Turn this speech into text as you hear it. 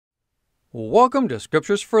Welcome to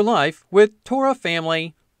Scriptures for Life with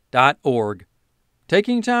TorahFamily.org.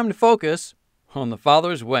 Taking time to focus on the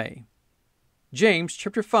Father's way. James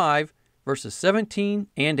chapter 5, verses 17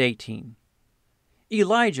 and 18.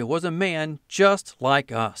 Elijah was a man just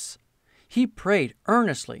like us. He prayed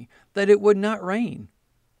earnestly that it would not rain,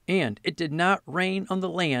 and it did not rain on the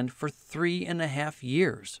land for 3.5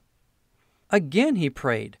 years. Again he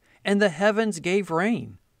prayed, and the heavens gave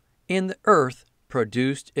rain, and the earth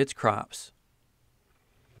produced its crops.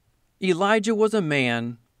 Elijah was a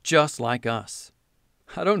man just like us.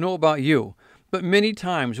 I don't know about you, but many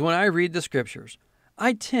times when I read the Scriptures,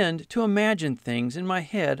 I tend to imagine things in my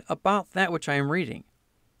head about that which I am reading.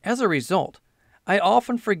 As a result, I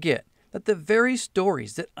often forget that the very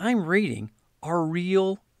stories that I'm reading are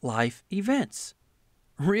real-life events.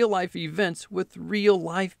 Real-life events with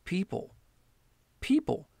real-life people.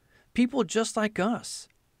 People just like us.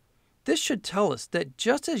 This should tell us that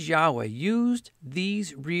just as Yahweh used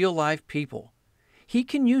these real-life people, He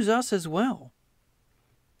can use us as well.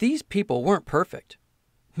 These people weren't perfect.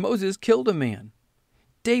 Moses killed a man.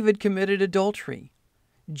 David committed adultery.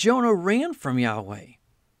 Jonah ran from Yahweh.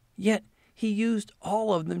 Yet He used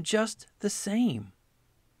all of them just the same.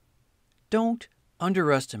 Don't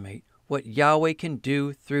underestimate what Yahweh can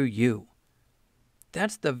do through you.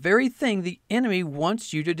 That's the very thing the enemy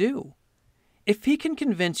wants you to do. If he can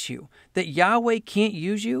convince you that Yahweh can't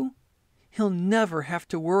use you, he'll never have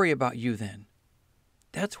to worry about you then.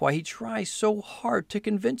 That's why he tries so hard to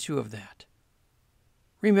convince you of that.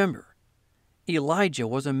 Remember, Elijah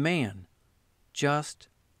was a man just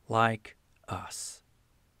like us.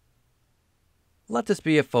 Let this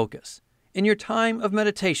be a focus in your time of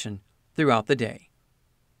meditation throughout the day.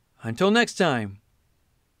 Until next time,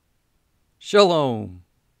 Shalom.